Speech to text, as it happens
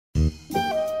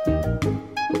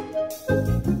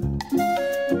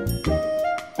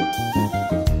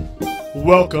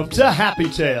Welcome to Happy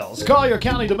Tales, Collier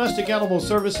County Domestic Animal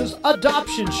Services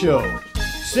adoption show.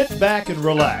 Sit back and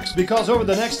relax because over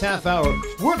the next half hour,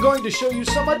 we're going to show you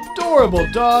some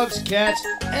adorable dogs, cats,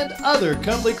 and other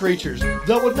cuddly creatures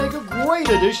that would make a great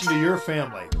addition to your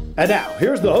family. And now,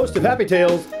 here's the host of Happy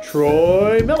Tales,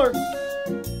 Troy Miller.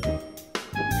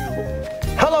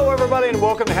 Hello, everybody, and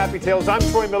welcome to Happy Tales. I'm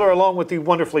Troy Miller, along with the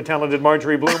wonderfully talented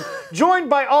Marjorie Bloom,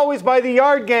 joined always by the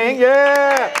Yard Gang,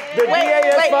 the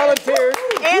DAS volunteers.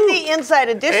 And the Inside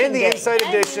Edition. And the Inside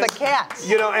Edition. The cats.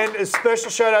 You know, and a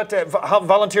special shout out to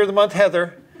Volunteer of the Month,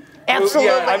 Heather. Absolutely.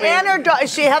 Yeah, I mean, and her daughter,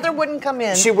 Heather wouldn't come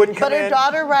in. She wouldn't come in. But her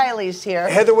daughter Riley's here.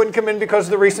 Heather wouldn't come in because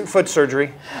of the recent foot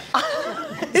surgery.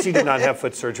 She did not have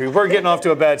foot surgery. We're getting off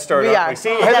to a bad start, aren't we? See,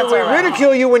 Heather, we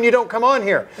ridicule you when you don't come on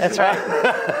here. That's right.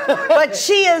 But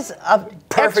she is a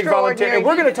perfect volunteer. And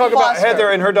we're going to talk about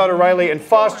Heather and her daughter Riley and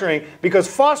fostering, because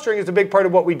fostering is a big part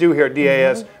of what we do here at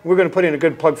DAS. We're going to put in a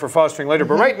good plug for fostering later.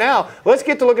 But right now, let's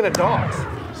get to looking at dogs.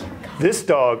 This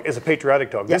dog is a patriotic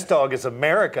dog. Yes. This dog is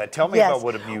America. Tell me about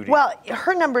what a beauty. Well,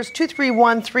 her number is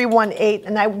 231-318,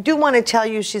 and I do want to tell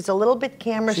you she's a little bit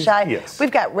camera shy. Yes. We've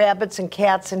got rabbits and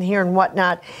cats in here and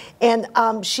whatnot. And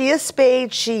she is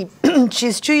spayed. She's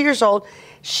 2 years old.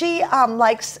 She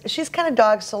she's kind of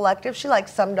dog selective. She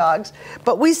likes some dogs,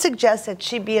 but we suggest that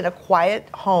she be in a quiet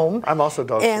home. I'm also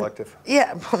dog selective.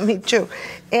 Yeah, me too.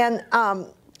 And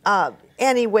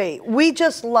anyway, we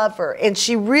just love her, and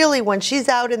she really, when she's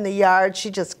out in the yard, she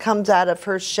just comes out of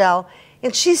her shell,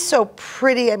 and she's so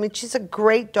pretty. I mean, she's a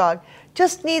great dog.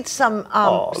 Just needs some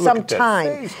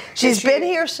time. She's been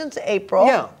here since April.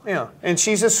 Yeah, and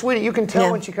she's a sweetie. You can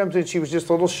tell when she comes in, she was just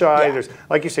a little shy. There's,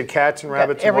 like you said, cats and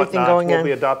rabbits and whatnot. We'll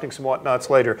be adopting some whatnots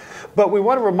later. But we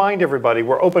want to remind everybody,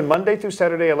 we're open Monday through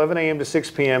Saturday, 11 a.m. to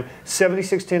 6 p.m.,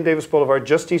 7610 Davis Boulevard,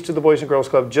 just east of the Boys and Girls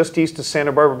Club, just east of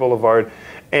Santa Barbara Boulevard.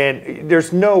 And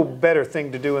there's no better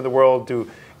thing to do in the world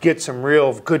to get some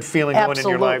real good feeling going in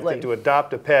your life than to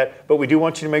adopt a pet. But we do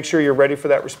want you to make sure you're ready for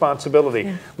that responsibility.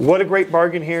 Yeah. What a great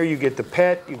bargain here. You get the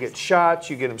pet, you get shots,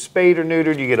 you get them spayed or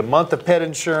neutered, you get a month of pet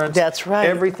insurance. That's right.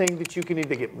 Everything that you can need.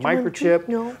 They get microchipped.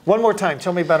 No. One more time,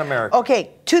 tell me about America. Okay,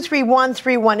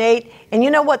 231-318. And you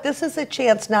know what? This is a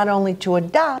chance not only to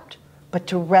adopt, but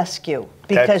to rescue.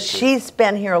 Because she's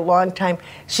been here a long time.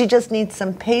 She just needs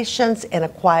some patience and a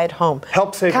quiet home.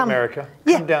 Help save America.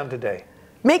 Come down today.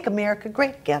 Make America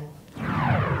great again.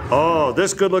 Oh,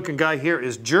 this good-looking guy here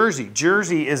is Jersey.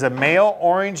 Jersey is a male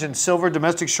orange and silver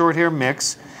domestic short-hair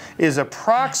mix. Is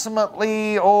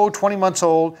approximately, 20 months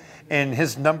old, and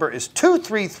his number is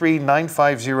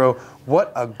 233-950.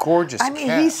 What a gorgeous cat.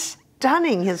 He's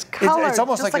stunning. His color, it's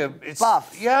almost like a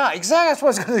buff. Yeah, exactly.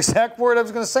 That's the exact word I was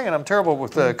going to say, and I'm terrible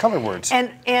with color words.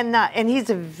 And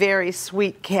he's a very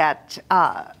sweet cat.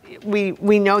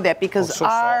 We know that because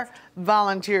our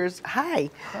volunteers,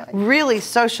 really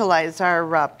socialize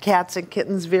our cats and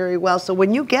kittens very well. So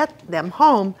when you get them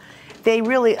home, they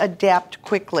really adapt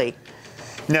quickly.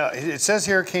 Now, it says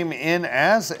here it came in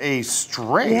as a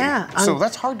stray. Yeah. So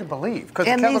that's hard to believe.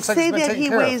 And they say that he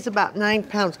weighs about 9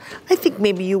 pounds. I think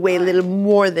maybe you weigh a little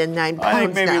more than 9 pounds I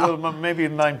think maybe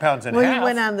 9 pounds and a half. Well, you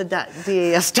went on the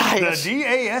DAS diet. The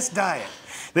DAS diet.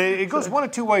 It goes one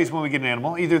of two ways when we get an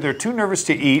animal. Either they're too nervous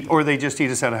to eat, or they just eat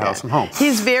us out of house and home.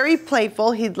 He's very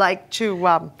playful. He'd like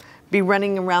to be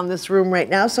running around this room right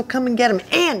now, so come and get him.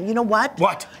 And you know what?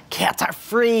 What? Cats are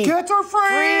free. Cats are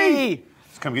free!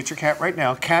 Come get your cat right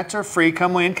now. Cats are free.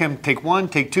 Come in. Come take one,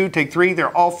 take two, take three.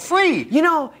 They're all free. You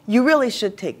know, you really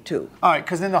should take two. All right,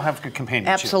 because then they'll have good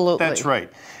companionship. Absolutely. That's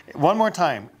right. One more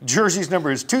time. Jersey's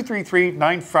number is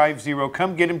 233-950.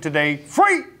 Come get him today.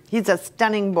 Free! He's a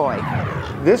stunning boy.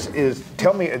 This is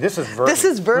Vermi. This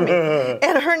is Vermi.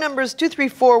 And her number is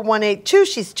 234-182.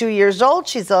 She's 2 years old.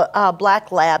 She's a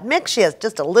black lab mix. She has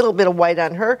just a little bit of white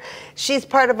on her. She's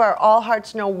part of our All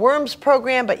Hearts No Worms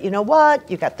program, but you know what?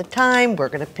 You got the time. We're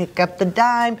going to pick up the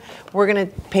dime. We're going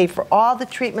to pay for all the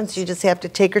treatments. You just have to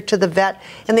take her to the vet,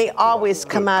 and they always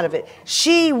come out of it.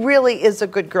 She really is a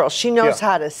good girl. She knows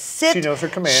how to sit. She knows her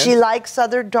command. She likes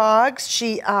other dogs.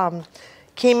 She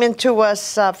came into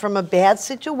us from a bad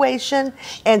situation,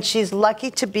 and she's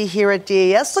lucky to be here at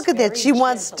DAS. Look at that. She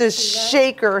wants to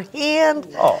shake her hand.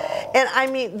 Aww. And I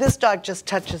mean, this dog just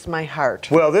touches my heart.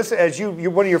 Well, this, as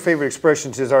one of your favorite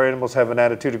expressions is our animals have an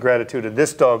attitude of gratitude, and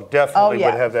this dog definitely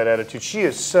would have that attitude. She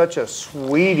is such a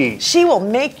sweetie. She will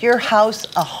make your house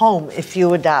a home if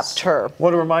you adopt her. I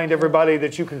want to remind everybody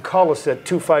that you can call us at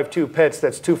 252-PETS.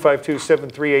 That's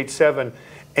 252-7387.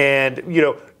 And, you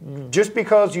know, just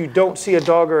because you don't see a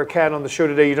dog or a cat on the show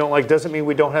today you don't like doesn't mean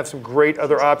we don't have some great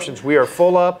other options. We are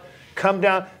full up. Come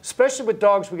down, especially with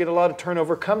dogs, we get a lot of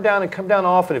turnover. Come down and come down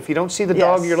often. If you don't see the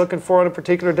dog you're looking for on a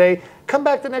particular day, come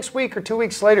back the next week or 2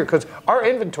 weeks later, because our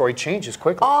inventory changes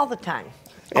quickly. All the time.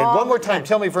 And one more time,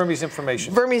 tell me Vermi's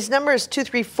information. Vermi's number is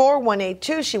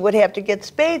 234-182. She would have to get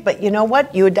spayed, but you know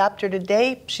what? You adopt her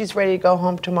today, she's ready to go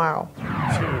home tomorrow.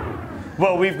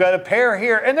 Well, we've got a pair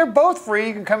here, and they're both free.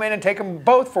 You can come in and take them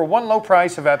both for one low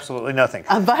price of absolutely nothing.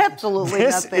 Absolutely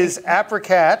nothing. This is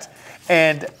Apricat,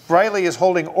 and Riley is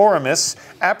holding Oramus.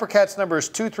 Apricat's number is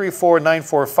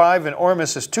 234945, and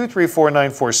Oramus is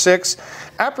 234946.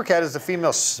 Apricat is the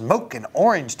female smoking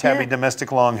orange tabby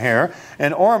domestic long hair,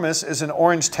 and Oramus is an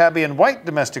orange tabby and white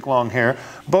domestic long hair.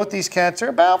 Both these cats are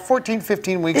about 14,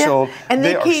 15 weeks old. And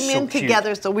they came in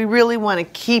together, so we really want to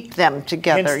keep them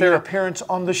together. Hence their appearance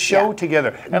on the show together.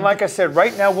 And like I said,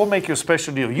 right now we'll make you a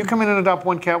special deal. You come in and adopt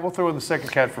one cat, we'll throw in the second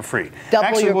cat for free.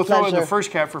 Actually, we'll throw in the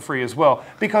first cat for free as well,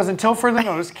 because until further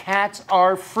notice, cats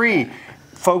are free.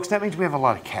 Folks, that means we have a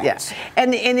lot of cats. Yeah.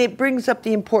 And it brings up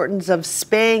the importance of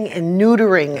spaying and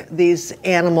neutering these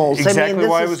animals. Exactly, I mean,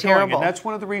 why I was going. And that's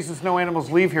one of the reasons no animals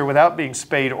leave here without being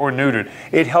spayed or neutered.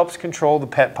 It helps control the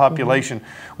pet population,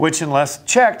 which unless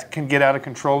checked can get out of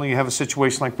control, and you have a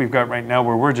situation like we've got right now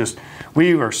where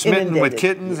we are smitten with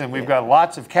kittens, and we've got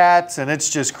lots of cats, and it's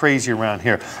just crazy around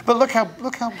here. But look how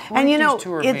great these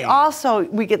two are being. Also,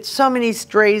 we get so many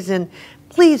strays in.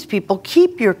 Please, people,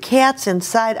 keep your cats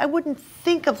inside. I wouldn't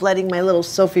think of letting my little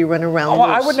Sophie run around. Oh,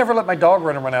 I would never let my dog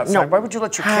run outside. No. Why would you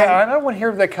let your cat? I don't want to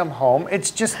hear they come home. It's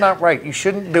just not right. You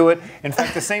shouldn't do it. In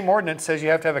fact, the same ordinance says you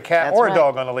have to have a cat or a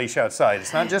dog on a leash outside.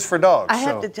 It's not just for dogs. I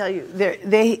have to tell you,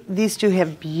 these two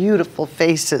have beautiful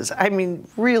faces. I mean,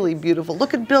 really beautiful.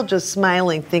 Look at Bill just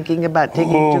smiling, thinking about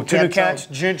taking two new cats cats.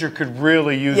 home. Ginger could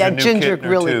really use a new Ginger kitten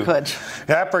really or two. could.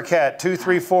 Apricat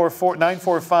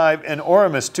 234-945 and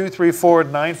Oramus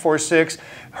 234-946.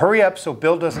 Hurry up so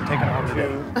Bill doesn't take it home today.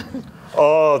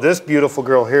 Oh, this beautiful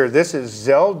girl here. This is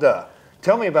Zelda.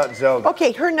 Tell me about Zelda.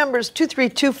 Okay, her number is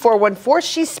 232414.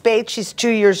 She's spayed. She's 2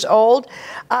 years old.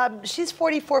 She's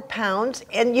 44 pounds.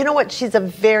 And you know what? She's a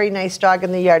very nice dog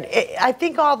in the yard. I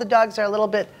think all the dogs are a little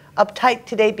bit uptight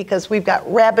today because we've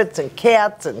got rabbits and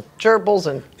cats and gerbils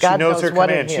and God knows her what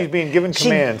commands. in here. She's being given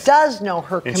commands. She does know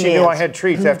her commands. And she knew I had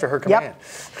treats after her command.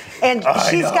 And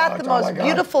she's got the most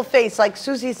beautiful face. Like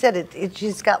Susie said,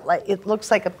 she's got like, it looks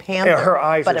like a panther. Yeah, her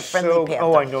eyes but are a friendly so, panther.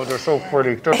 oh, I know, they're so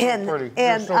pretty. They're so pretty.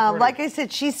 And like I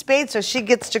said, she's spayed, so she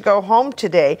gets to go home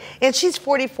today. And she's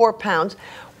 44 pounds.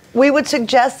 We would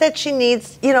suggest that she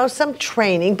needs, some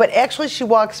training, but actually she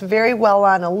walks very well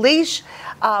on a leash.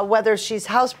 Whether she's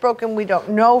housebroken, we don't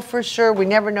know for sure. We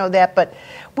never know that, but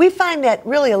we find that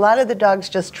really a lot of the dogs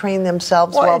just train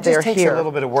themselves while they're here. It just takes a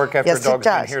little bit of work after a dog's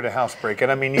been here to housebreak.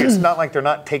 And I mean, it's not like they're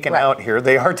not taken out here.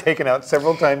 They are taken out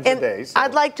several times a day. So.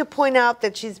 I'd like to point out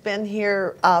that she's been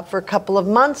here for a couple of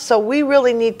months, so we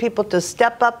really need people to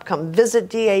step up, come visit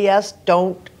DAS,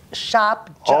 don't shop,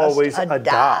 just always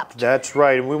adopt. That's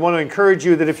right. And we want to encourage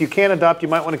you that if you can adopt, you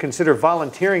might want to consider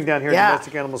volunteering down here at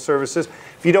Domestic Animal Services.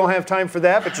 If you don't have time for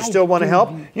that, but you still want to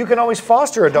help, you can always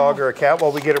foster a dog or a cat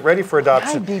while we get it ready for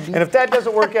adoption. And if that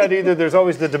doesn't work out either, there's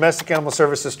always the Domestic Animal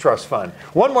Services Trust Fund.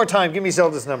 One more time, give me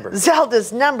Zelda's number.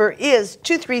 Zelda's number is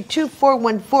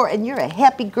 232414, and you're a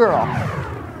happy girl.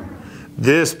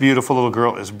 This beautiful little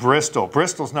girl is Bristol.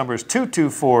 Bristol's number is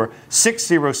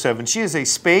 224607. She is a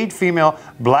spayed female,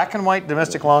 black and white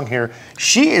domestic long hair.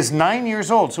 She is 9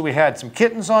 years old. So we had some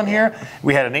kittens on here.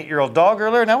 We had an 8-year-old dog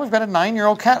earlier. Now we've got a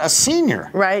 9-year-old cat, a senior.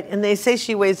 Right, and they say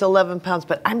she weighs 11 pounds,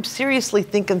 but I'm seriously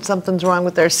thinking something's wrong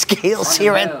with our scales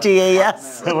here at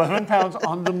DAS. 11 pounds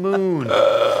on the moon.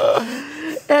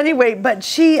 Anyway, but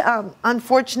she,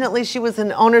 unfortunately, she was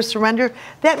an owner surrender.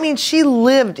 That means she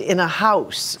lived in a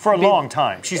house. For a long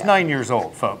time. She's 9 years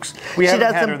old, folks. We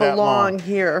haven't had her that long. She doesn't belong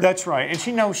here. That's right. And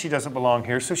she knows she doesn't belong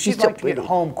here, so she'd like to get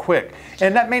home quick.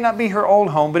 And that may not be her old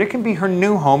home, but it can be her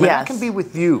new home, and that can be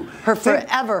with you. Her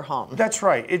forever home. That's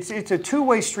right. It's a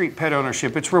two-way street, pet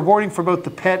ownership. It's rewarding for both the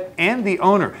pet and the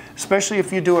owner, especially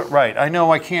if you do it right. I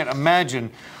know I can't imagine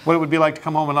what it would be like to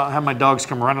come home and not have my dogs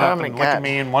come running up and look at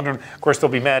me and wondering. Of course, they'll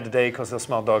be mad today because they'll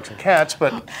smell dogs and cats,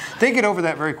 but they get over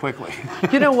that very quickly.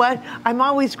 You know what? I'm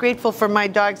always grateful for my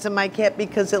dogs and my cat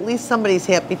because at least somebody's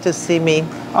happy to see me.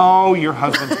 Oh, your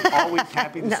husband's always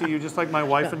happy to see you, just like my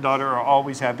wife and daughter are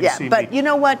always happy to see me. But you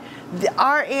know what?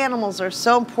 Our animals are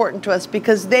so important to us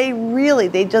because they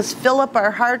just fill up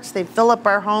our hearts, they fill up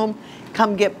our home.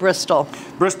 Come get Bristol.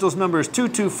 Bristol's number is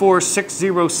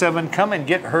 224607. Come and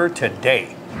get her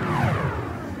today.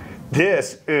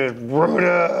 This is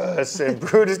Brutus. And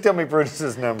Brutus, tell me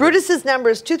Brutus's number. Brutus's number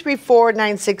is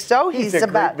 234960. He's a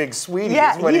great big sweetie,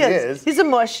 is what he is. He's a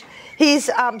mush.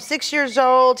 He's 6 years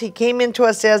old. He came into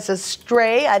us as a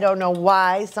stray. I don't know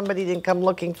why. Somebody didn't come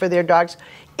looking for their dogs.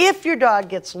 If your dog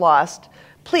gets lost,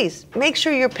 please make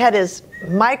sure your pet is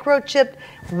microchipped,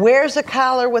 wears a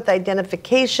collar with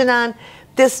identification on.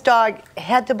 This dog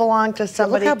had to belong to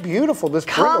somebody. Look how beautiful this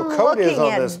brindle coat is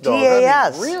on this dog.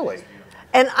 DAS. I mean, really?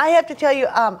 And I have to tell you,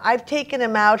 I've taken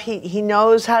him out. He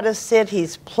knows how to sit.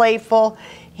 He's playful.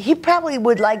 He probably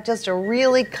would like just a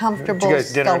really comfortable Did you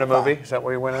guys dinner and a sofa. movie? Is that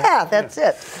where you went at? Yeah, that's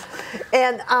it.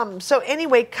 And so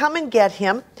anyway, come and get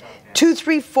him.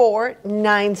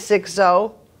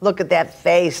 234-960. Look at that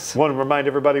face. I want to remind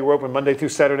everybody we're open Monday through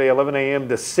Saturday, 11 a.m.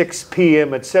 to 6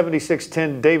 p.m. at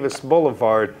 7610 Davis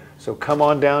Boulevard. So come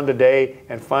on down today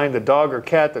and find the dog or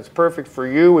cat that's perfect for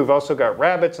you. We've also got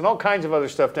rabbits and all kinds of other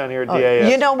stuff down here at DAS.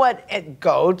 You know what?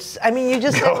 Goats. I mean, you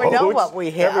just never know what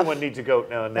we have. Everyone needs a goat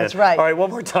now and then. That's right. All right,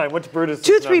 one more time. What's Brutus'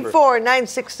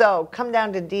 234-960. Come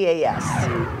down to DAS.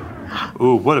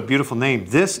 Ooh, what a beautiful name.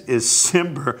 This is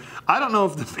Simber. I don't know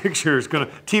if the picture is going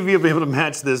to, TV will be able to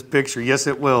match this picture. Yes,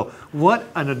 it will. What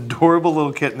an adorable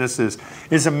little kitten this is.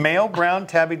 It's a male brown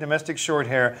tabby domestic short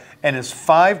hair and is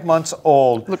 5 months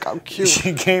old. Look how cute.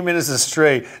 She came in as a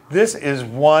stray. This is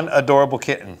one adorable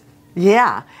kitten.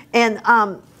 Yeah, and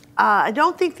I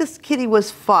don't think this kitty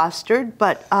was fostered,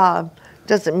 but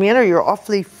doesn't matter. You're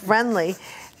awfully friendly.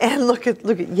 And look at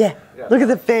look at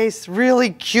the face,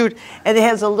 really cute, and it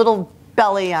has a little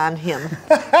belly on him.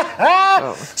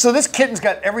 So this kitten's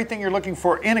got everything you're looking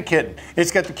for in a kitten. It's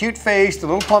got the cute face, the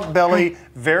little plump belly,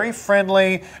 very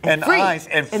friendly, and free. eyes,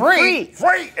 and free,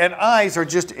 and eyes are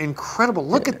just incredible.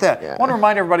 Look at that. I want to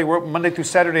remind everybody we're open Monday through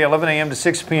Saturday, 11 a.m. to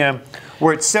 6 p.m.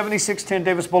 We're at 7610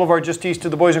 Davis Boulevard, just east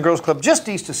of the Boys and Girls Club, just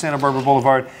east of Santa Barbara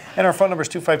Boulevard, and our phone number is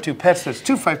 252-PETS. That's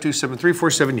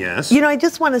 252-7347. Yes. You know, I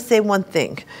just want to say one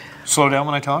thing. Slow down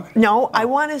when I talk? No, I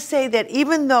want to say that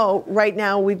even though right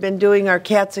now we've been doing our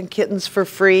cats and kittens for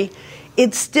free,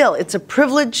 it's a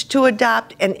privilege to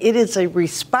adopt, and it is a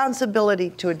responsibility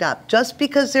to adopt. Just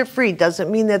because they're free doesn't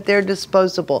mean that they're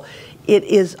disposable. It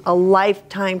is a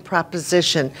lifetime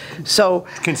proposition. So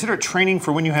consider it training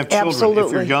for when you have children. Absolutely.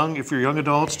 If you're young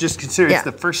adults, just consider it's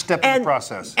the first step in the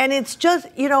process. And it's just,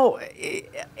 you know,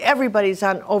 everybody's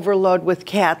on overload with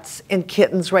cats and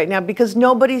kittens right now because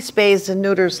nobody spays and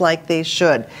neuters like they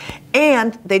should.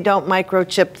 And they don't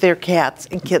microchip their cats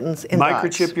and kittens and dogs.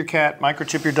 Microchip your cat,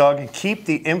 microchip your dog, and keep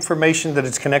the information that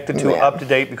it's connected to up to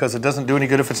date because it doesn't do any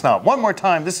good if it's not. One more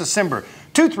time, this is Simber,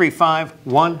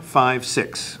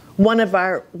 235-156. One of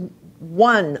our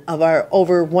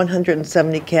over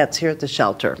 170 cats here at the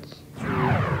shelter.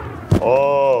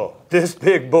 Oh, this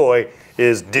big boy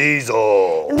is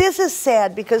Diesel. And this is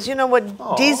sad because you know what?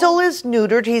 Aww. Diesel is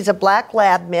neutered. He's a black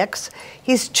lab mix.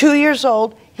 He's 2 years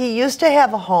old. He used to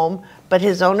have a home, but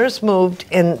his owners moved,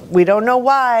 and we don't know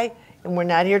why, and we're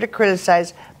not here to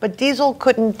criticize, but Diesel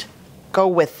couldn't go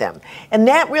with them. And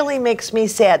that really makes me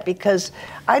sad because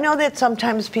I know that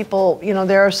sometimes people, you know,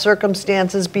 there are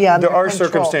circumstances beyond their control. There are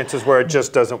circumstances where it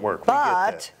just doesn't work.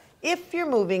 But if you're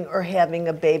moving or having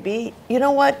a baby, you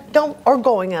know what? Or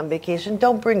going on vacation,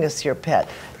 don't bring us your pet.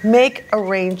 Make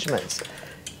arrangements.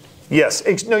 Yes,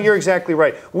 no, you're exactly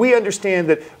right. We understand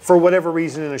that for whatever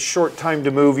reason, in a short time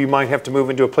to move, you might have to move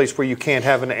into a place where you can't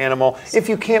have an animal. If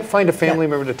you can't find a family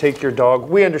member to take your dog,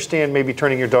 we understand maybe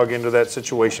turning your dog into that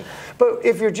situation. But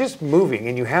if you're just moving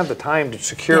and you have the time to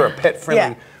secure a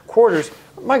pet-friendly quarters,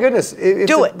 my goodness,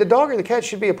 the dog or the cat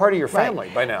should be a part of your family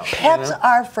by now. Pets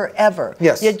are forever.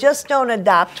 Yes. You just don't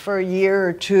adopt for a year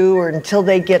or two or until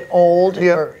they get old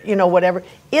or, you know, whatever.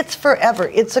 It's forever.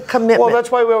 It's a commitment. Well,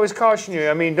 that's why we always caution you.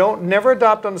 I mean, never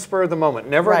adopt on the spur of the moment.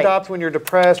 Never adopt when you're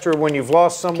depressed or when you've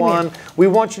lost someone. We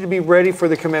want you to be ready for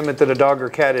the commitment that a dog or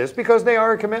cat is because they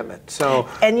are a commitment. So.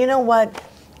 And you know what?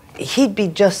 He'd be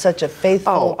just such a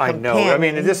faithful companion. I know. I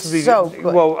mean, this is so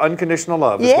good. Well, unconditional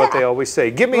love is what they always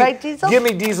say. Give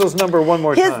me Diesel's number one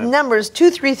more time. His number is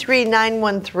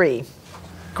 233-913.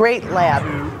 Great lab.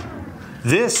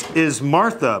 This is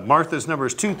Martha. Martha's number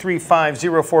is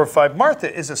 235-045.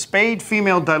 Martha is a spayed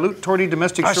female dilute tortie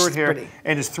domestic short hair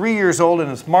and is 3 years old.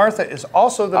 And Martha is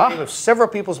also the name of several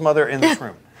people's mother in this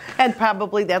room. And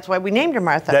probably that's why we named her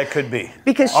Martha. That could be.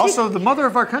 Because also the mother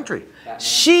of our country.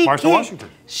 Martha Washington.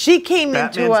 She came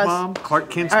into us. Mom, Clark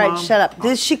Kent's mom. All right, shut up.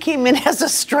 She came in as a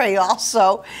stray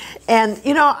also. And,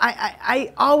 you know,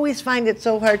 I always find it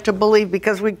so hard to believe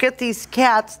because we get these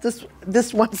cats.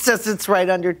 This one says it's right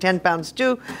under 10 pounds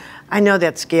too. I know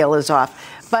that scale is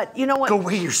off. But you know what? Go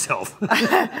weigh yourself.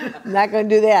 I'm not going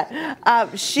to do that.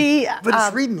 But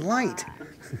it's reading light.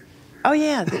 Oh,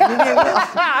 yeah.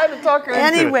 I had to talk her into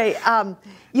it. Anyway,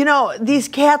 You know, these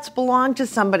cats belong to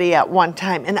somebody at one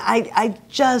time, and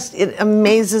it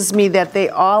amazes me that they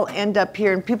all end up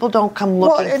here, and people don't come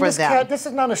looking for this them. Cat, this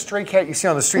is not a stray cat you see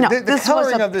on the street. No, the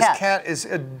coloring of this cat is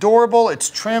adorable. It's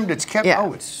trimmed. It's kept. Yeah.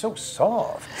 Oh, it's so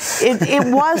soft.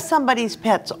 It was somebody's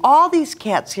pets. All these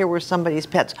cats here were somebody's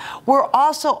pets. We're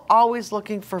also always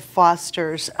looking for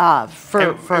fosters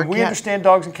for we understand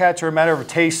dogs and cats are a matter of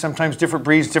taste. Sometimes different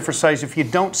breeds, different size. If you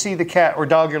don't see the cat or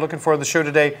dog you're looking for on the show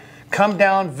today, come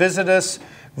down, visit us,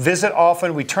 visit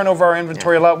often. We turn over our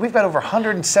inventory a lot. We've got over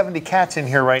 170 cats in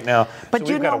here right now. But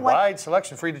so we've got a wide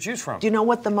selection for you to choose from. Do you know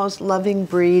what the most loving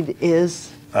breed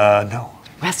is? No.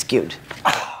 Rescued.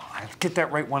 I'll get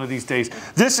that right one of these days.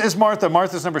 This is Martha.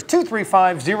 Martha's number is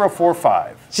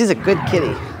 235045. She's a good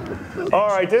kitty. All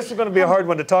right, this is going to be a hard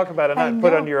one to talk about and not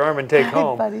put under your arm and take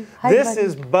home. Buddy. This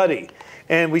is Buddy.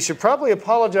 And we should probably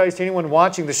apologize to anyone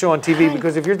watching the show on TV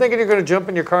because if you're thinking you're going to jump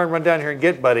in your car and run down here and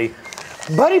get Buddy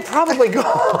probably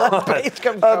gone.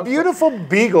 A beautiful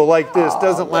beagle like this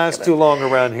doesn't last too long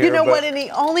around here. You know what? And he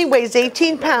only weighs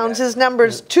 18 pounds. His number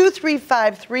is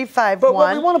 235351. But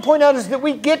what we want to point out is that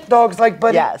we get dogs like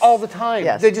Buddy all the time.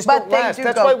 Yes. They just don't last.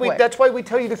 That's why we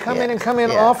tell you to come in and come in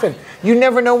often. You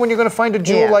never know when you're going to find a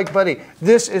jewel like Buddy.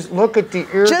 Look at the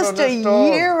ears just on this a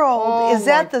dog. Year-old. Is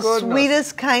that the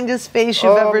sweetest, kindest face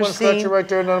you've ever seen? Scratch you right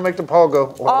there and that'll make the paw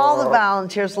go. All the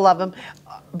volunteers love him.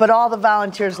 But all the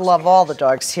volunteers love all the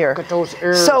dogs here. Look at those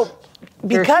ears. So,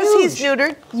 because he's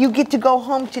neutered, you get to go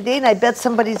home today, and I bet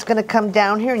somebody's going to come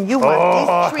down here, and you want these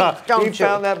treats, don't you? You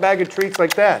found that bag of treats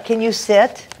like that. Can you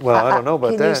sit? Well, I don't know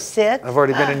about that. Can you sit? I've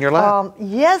already been in your lap.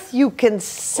 Yes, you can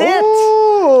sit.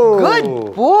 Ooh.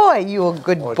 Good boy. You a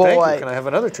good boy. Thank you. Can I have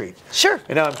another treat? Sure.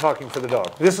 And now I'm talking for the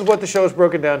dog. This is what the show's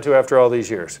broken down to after all these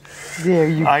years. There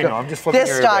you go. I know. I'm just flipping.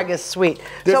 This dog is sweet.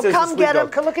 So come get him.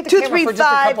 Come look at the camera for just a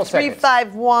couple seconds.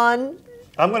 235351.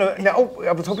 I'm going to, now,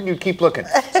 I was hoping you'd keep looking.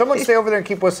 Someone stay over there and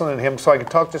keep whistling at him so I can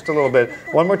talk just a little bit.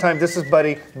 One more time, this is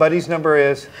Buddy. Buddy's number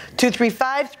is?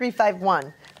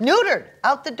 235351. Neutered,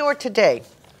 out the door today,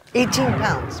 18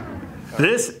 pounds.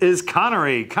 This is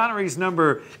Connery. Connery's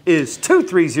number is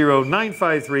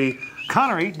 230953.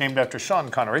 Connery, named after Sean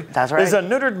Connery, that's right, is a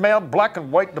neutered male, black and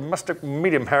white, domestic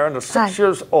medium hair, and is 6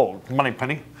 years old.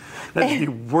 Moneypenny. That's the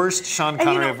worst Sean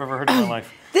Connery I've ever heard in my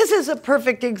life. This is a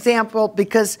perfect example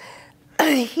because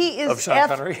he is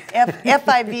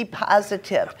FIV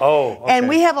positive. Oh, okay. And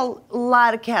we have a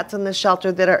lot of cats in the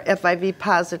shelter that are FIV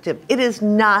positive. It is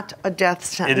not a death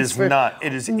sentence. It is not.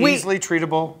 It is easily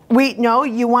treatable. No,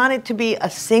 you want it to be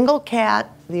a single cat,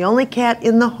 the only cat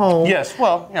in the home. Yes,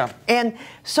 well, yeah. And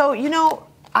so, you know,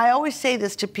 I always say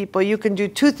this to people. You can do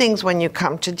two things when you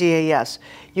come to DAS.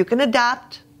 You can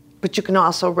adopt, but you can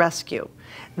also rescue.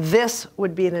 This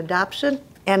would be an adoption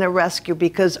and a rescue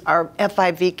because our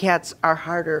FIV cats are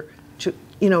harder to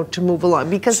move along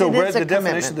because it is a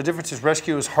commitment. The difference is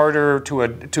rescue is harder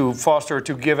to foster or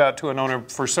to give out to an owner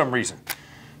for some reason.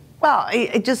 Well,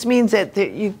 it just means that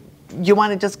you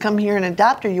want to just come here and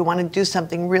adopt, or you want to do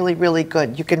something really, really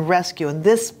good. You can rescue, and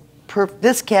this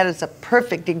cat is a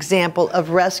perfect example of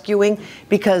rescuing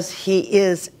because he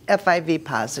is FIV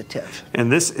positive.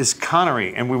 And this is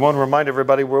Connery, and we want to remind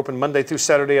everybody we're open Monday through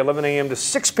Saturday, 11 a.m. to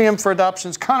 6 p.m. for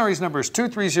adoptions. Connery's number is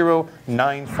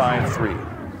 230953.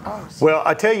 Oh, well,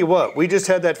 I tell you what, we just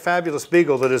had that fabulous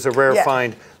beagle that is a rare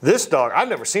find. This dog, I've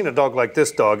never seen a dog like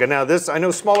this dog. And now this, I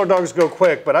know smaller dogs go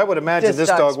quick, but I would imagine this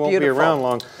dog won't be around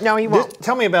long. No, he won't.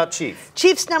 Tell me about Chief.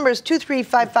 Chief's number is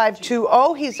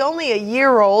 235520. He's only a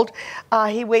year old.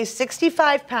 He weighs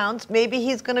 65 pounds. Maybe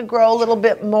he's going to grow a little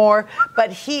bit more,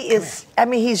 but he is,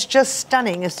 he's just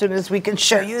stunning as soon as we can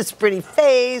show you his pretty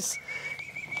face.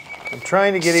 I'm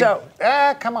trying to get him.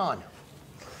 Come on.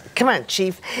 Come on,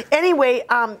 Chief. Anyway,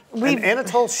 an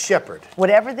Anatole Shepherd.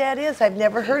 Whatever that is, I've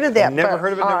never heard of that. I've never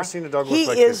heard of it, never seen a dog look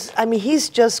like this. He's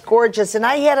just gorgeous. And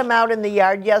I had him out in the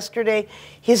yard yesterday.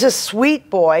 He's a sweet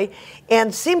boy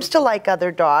and seems to like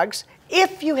other dogs.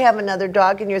 If you have another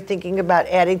dog and you're thinking about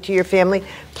adding to your family,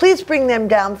 please bring them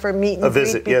down for a meet and greet. A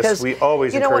visit, yes. We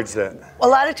always encourage that. A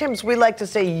lot of times we like to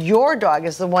say your dog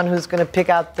is the one who's going to pick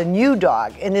out the new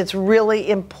dog, and it's really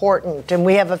important. And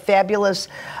we have a fabulous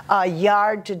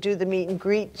yard to do the meet and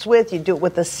greets with. You do it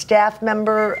with a staff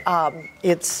member.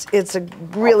 It's a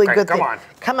really good thing.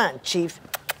 Come on, Chief.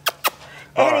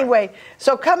 Anyway,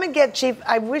 so come and get Chief.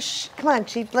 Come on,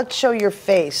 Chief, let's show your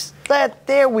face.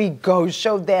 There we go,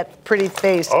 show that pretty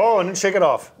face. Oh, and then shake it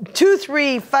off.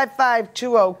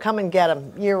 235520, come and get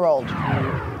him, year old. This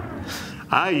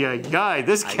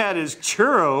cat is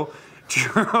Churro.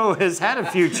 Churro has had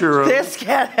a few churros. This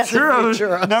cat has a few churros.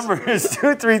 Churro's number is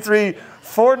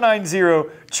 233-490.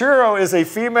 Churro is a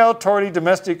female Tortie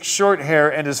domestic short hair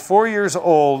and is 4 years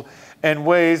old and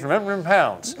weighs, remember, in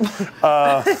pounds.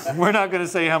 We're not going to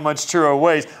say how much Churro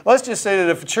weighs. Let's just say that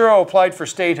if Churro applied for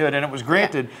statehood and it was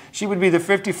granted, she would be the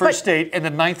 51st state and the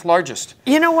 9th largest.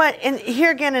 You know what? And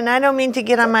here again, and I don't mean to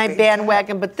get on my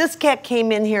bandwagon, but this cat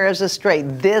came in here as a stray.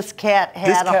 This cat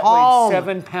had a home. Weighed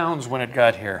 7 pounds when it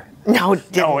got here. No,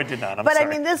 it didn't. No, it did not. I'm sorry.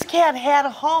 sorry. I mean, this cat had a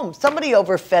home. Somebody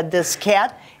overfed this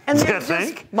cat. And they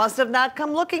think? Must have not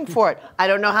come looking for it. I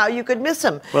don't know how you could miss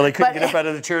him. Well, they couldn't get up out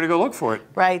of the chair to go look for it.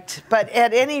 Right. But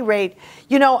at any rate,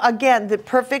 you know, again, the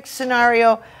perfect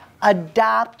scenario,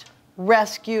 adopt,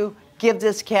 rescue, give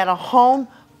this cat a home,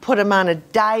 put him on a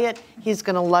diet. He's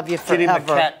going to love you forever. Get him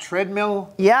a cat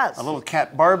treadmill. Yes. A little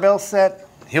cat barbell set.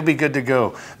 He'll be good to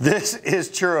go. This is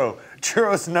Churro.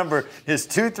 Churro's number is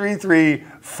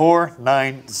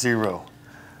 233-490.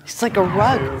 It's like a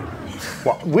rug.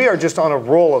 Well, we are just on a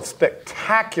roll of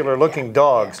spectacular looking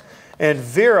dogs. And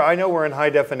Vera, I know we're in high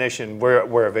definition,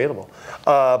 we're available.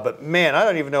 But man, I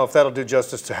don't even know if that'll do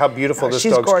justice to how beautiful this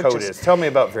dog's coat is. Tell me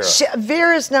about Vera.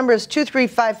 Vera's number is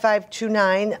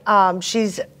 2355529.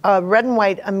 She's a red and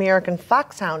white American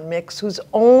foxhound mix who's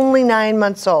only 9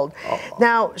 months old.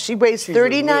 Now, she weighs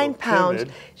 39 pounds.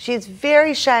 Timid. She's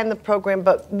very shy in the program,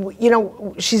 but you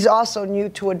know, she's also new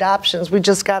to adoptions. We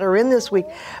just got her in this week.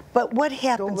 But what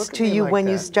happens to you when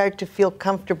you start to feel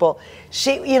comfortable?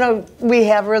 She, you know, we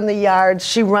have her in the yard.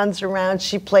 She runs around.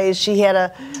 She plays. She had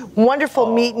a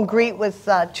wonderful meet and greet with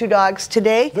 2 dogs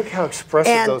today. Look how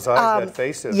expressive those eyes, that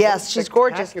face is. Yes, she's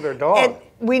gorgeous. Dog. And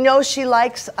we know she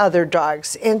likes other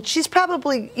dogs, and she's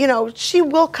probably, you know, she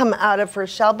will come out of her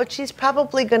shell, but she's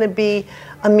probably going to be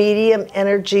a medium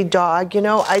energy dog, you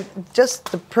know,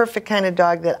 just the perfect kind of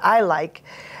dog that I like,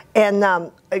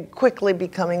 and quickly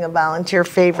becoming a volunteer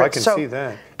favorite. I can see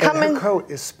that. And her coat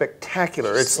is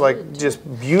spectacular. It's like just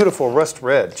beautiful rust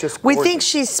red. Just gorgeous. We think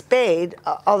she's spayed,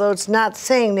 although it's not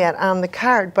saying that on the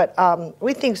card, but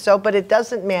we think so. But it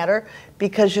doesn't matter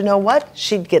because you know what?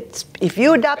 She'd get, if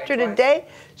you adopt her today,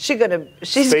 she's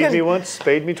spayed me once,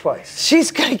 spayed me twice.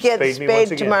 She's gonna get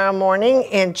spayed tomorrow morning,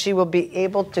 and she will be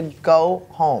able to go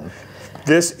home.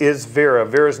 This is Vera.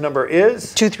 Vera's number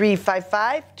is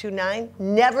 2355529.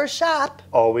 Never shop.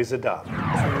 Always adopt.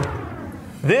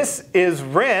 This is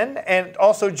Ren, and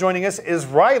also joining us is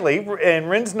Riley, and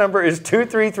Ren's number is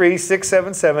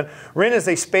 233-677. Ren is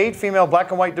a spayed female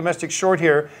black and white domestic short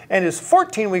hair and is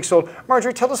 14 weeks old.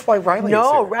 Marjorie, tell us why Riley is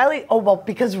here. Riley, well,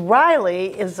 because Riley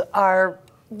is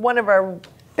one of our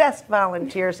best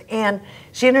volunteers, and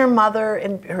she and her mother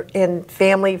and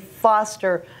family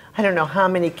foster, I don't know how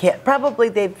many cats. Probably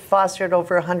they've fostered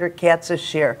over 100 cats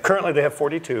this year. Currently they have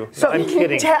 42. So I'm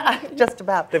kidding. Just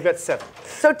about. They've got 7.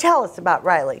 So tell us about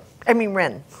Riley. I mean,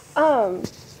 Ren.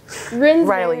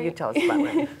 Riley, you tell us about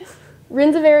Ren.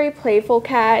 Ren's a very playful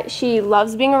cat. She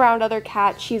loves being around other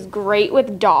cats. She's great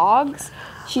with dogs.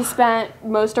 She spent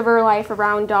most of her life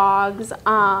around dogs.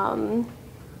 And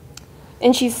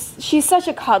she's such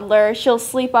a cuddler. She'll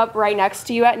sleep up right next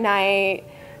to you at night.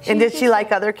 And did she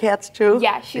like other cats too?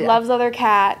 Yeah, she loves other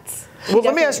cats. Well,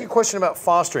 let me ask you a question about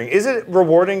fostering. Is it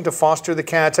rewarding to foster the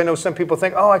cats? I know some people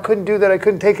think, oh, I couldn't do that. I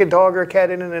couldn't take a dog or a cat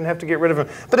in and then have to get rid of them.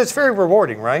 But it's very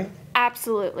rewarding, right?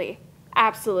 Absolutely.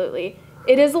 Absolutely.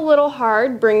 It is a little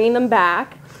hard bringing them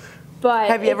back, but...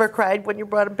 Have you ever cried when you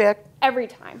brought them back? Every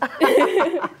time.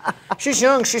 She's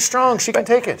young, she's strong, she can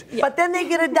take it. Yeah. But then they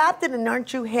get adopted, and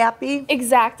aren't you happy?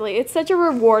 Exactly. It's such a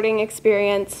rewarding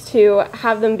experience to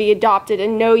have them be adopted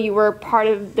and know you were part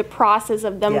of the process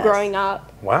of them growing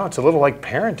up. Wow, it's a little like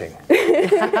parenting.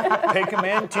 Take them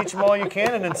in, teach them all you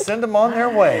can, and then send them on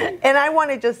their way. And I want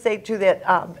to just say, too, that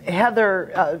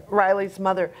Heather, Riley's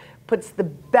mother, puts the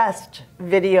best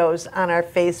videos on our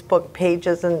Facebook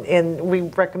pages, and we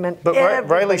recommend. But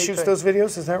Riley shoots those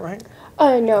videos, is that right?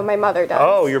 No, my mother does.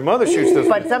 Oh, your mother shoots those videos.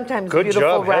 But sometimes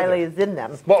beautiful Riley is in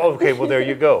them. Well, okay, well, there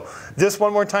you go. This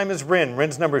one more time is Ren.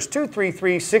 Ren's number is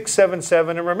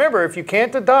 233-677. And remember, if you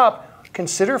can't adopt,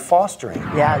 consider fostering.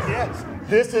 Yes. Yes.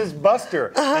 This is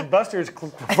Buster. And Buster is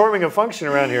performing a function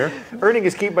around here, earning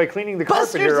his keep by cleaning the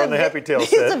carpet here on the Happy Tail set.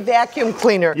 He's a vacuum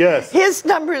cleaner. Yes. His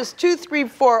number is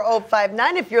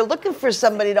 234-059. If you're looking for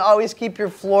somebody to always keep your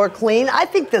floor clean, I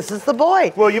think this is the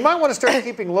boy. Well, you might want to start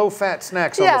keeping low-fat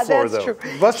snacks on the floor, though. True.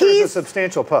 Buster is a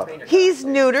substantial pup. He's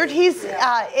neutered. He's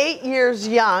 8 years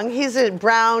young. He's a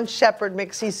brown shepherd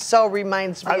mix. He so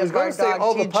reminds me of our dog, I was going to say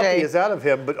all the puppy is out of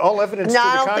him, but all evidence to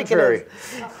the contrary.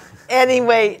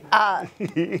 Anyway,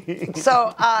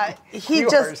 so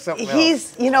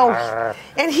he's, you know,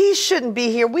 and he shouldn't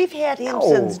be here. We've had him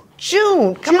since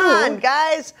June. Come on,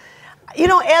 guys. You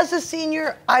know, as a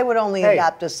senior, I would only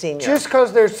adopt a senior. Just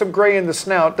because there's some gray in the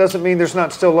snout doesn't mean there's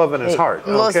not still love in his heart.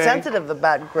 A little sensitive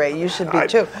about gray. You should be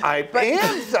too. I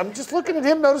am. I'm just looking at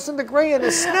him, noticing the gray in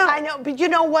his snout. I know, but you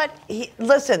know what?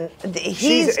 Listen,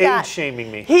 she's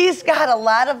age-shaming me. He's got a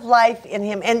lot of life in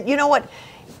him. And you know what?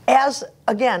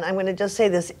 Again, I'm going to just say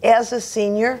this. As a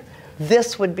senior,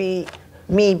 this would be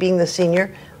me being the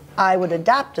senior. I would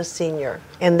adopt a senior,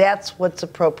 and that's what's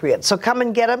appropriate. So come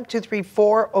and get them,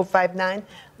 234-059.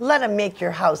 Let them make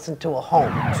your house into a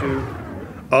home.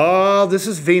 This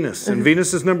is Venus, and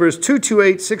Venus's number is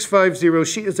 228-650.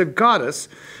 She is a goddess,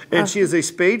 and she is a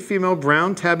spayed female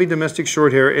brown tabby domestic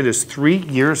short hair and is 3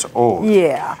 years old.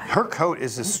 Yeah. Her coat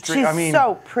is a straight, She's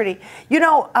so pretty. You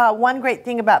know, one great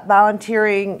thing about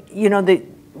volunteering, you know,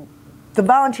 the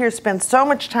volunteers spend so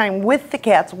much time with the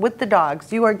cats, with the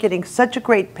dogs. You are getting such a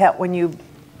great pet when you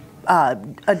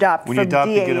adopt from DAS.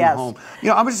 To get them home. You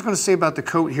know, I was just going to say about the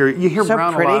coat here. You hear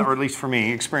brown a lot, or at least for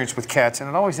me, experience with cats, and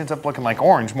it always ends up looking like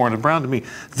orange more than brown to me.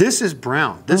 This is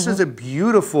brown. This is a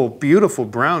beautiful, beautiful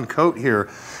brown coat here,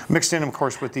 mixed in, of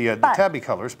course, with the tabby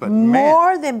colors. But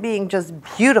more than being just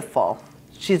beautiful,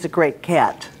 she's a great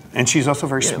cat. And she's also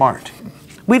very smart.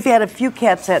 We've had a few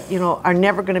cats that, you know, are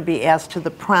never going to be asked to the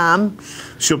prom.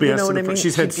 She'll be asked to the prom.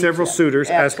 She's had several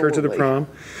suitors ask her to the prom.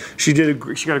 She got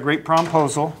a great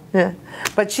promposal. Yeah,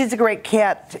 but she's a great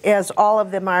cat, as all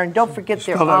of them are. And don't forget,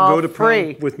 they're all go to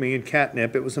free. Prom with me and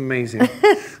catnip. It was amazing.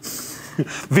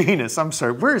 Venus, I'm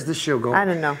sorry. Where is this show going? I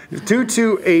don't know.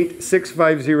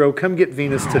 228-650. Come get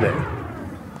Venus today.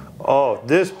 Oh,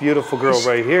 this beautiful girl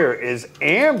right here is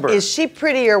Amber. Is she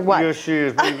pretty or what? Yes, she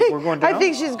is. We're going down? I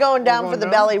think she's going down for the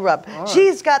belly rub. Right.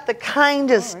 She's got the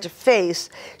kindest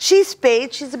face. She's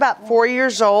spayed. She's about 4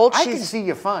 years old. I can see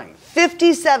you fine.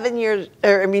 57 years,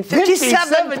 57 years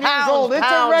old. It's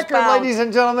a record, ladies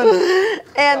and gentlemen.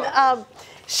 And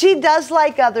she does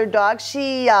like other dogs.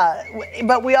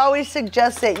 But we always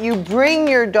suggest that you bring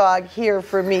your dog here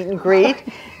for meet and greet.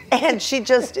 And she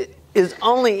just is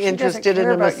only interested in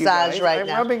a massage right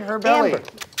now. I'm rubbing her belly. Amber,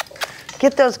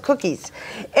 get those cookies.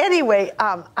 Anyway,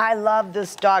 I love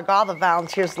this dog. All the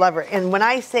volunteers love her. And when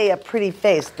I say a pretty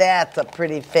face, that's a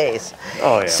pretty face.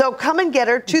 Oh, yeah. So come and get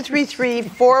her,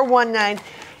 233-419.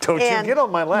 Don't you get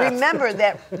on my lap. Remember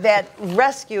that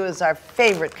rescue is our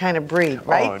favorite kind of breed,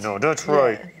 right? Oh, no, that's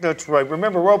right. Yeah. That's right.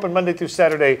 Remember, we're open Monday through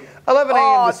Saturday, 11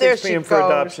 a.m. to 6 p.m. for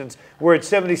adoptions. We're at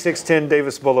 7610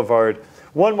 Davis Boulevard.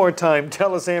 One more time,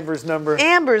 tell us Amber's number.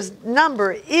 Amber's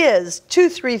number is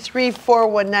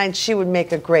 233-419. She would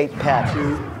make a great pet.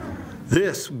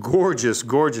 This gorgeous,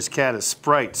 gorgeous cat is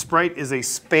Sprite. Sprite is a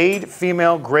spayed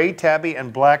female gray tabby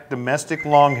and black domestic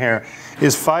long hair.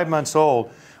 Is 5 months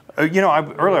old. You know,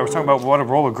 earlier I was talking about what a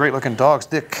roll of great-looking dogs.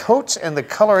 The coats and the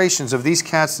colorations of these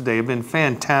cats today have been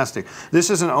fantastic. This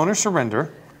is an owner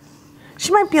surrender.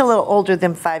 She might be a little older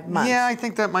than 5 months. Yeah, I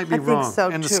think that might be wrong. I think so,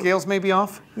 and too. The scales may be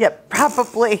off? Yep,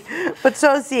 probably. But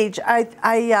so is the age.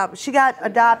 She got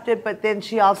adopted, but then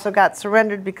she also got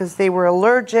surrendered because they were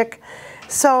allergic.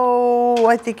 So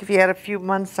I think if you had a few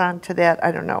months on to that,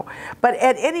 I don't know. But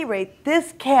at any rate,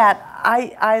 this cat,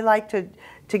 I like to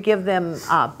give them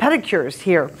pedicures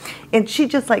here. And she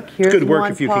just here's good work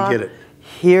one if you paw, can get it.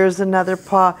 Here's another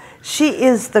paw. She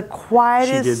is the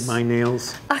quietest. She did my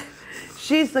nails.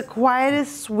 She's the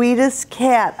quietest, sweetest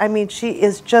cat. I mean,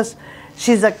 she's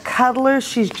a cuddler.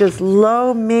 She's just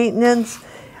low maintenance.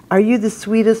 Are you the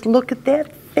sweetest? Look at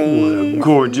that face. What a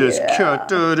gorgeous cat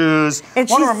that is. And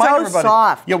she's so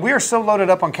soft. Yeah, we are so loaded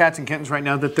up on cats and kittens right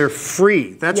now that they're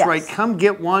free. That's right. Come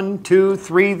get 1, 2,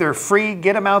 3. They're free.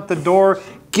 Get them out the door.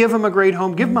 Give them a great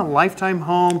home. Give them a lifetime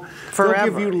home. Forever. They'll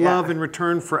give you love in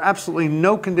return for absolutely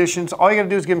no conditions. All you got to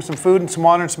do is give them some food and some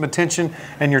water and some attention,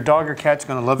 and your dog or cat's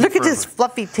going to love you forever. Look at this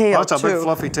fluffy tail, Oh, it's a big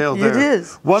fluffy tail there. It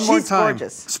is. One more time.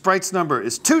 Gorgeous. Sprite's number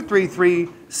is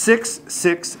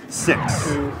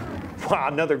 233-666. Wow,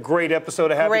 another great episode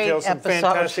of Happy Tales and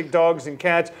fantastic dogs and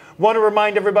cats. Want to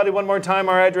remind everybody one more time,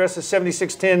 our address is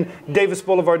 7610 Davis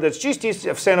Boulevard. That's just east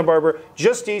of Santa Barbara,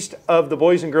 just east of the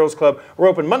Boys and Girls Club. We're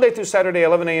open Monday through Saturday,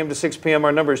 11 a.m. to 6 p.m.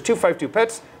 Our number is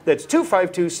 252-PETS. That's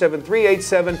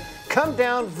 252-7387. Come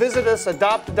down, visit us,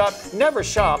 adopt. Never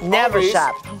shop. Never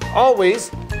shop.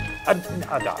 Always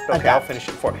adopt. Okay, I'll finish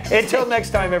it for you. Until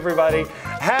next time, everybody,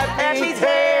 Happy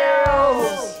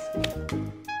Tales!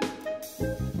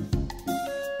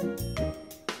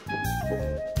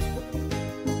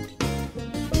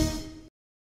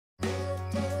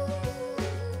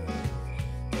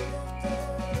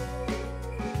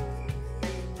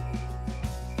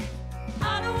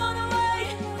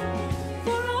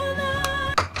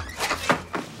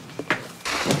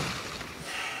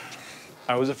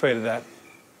 I was afraid of that.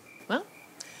 Well,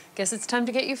 guess it's time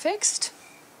to get you fixed.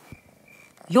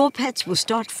 Your pets will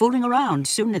start fooling around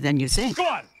sooner than you think. Go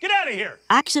on, get out of here!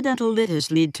 Accidental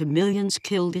litters lead to millions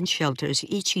killed in shelters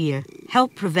each year.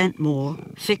 Help prevent more.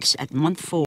 Fix at month 4.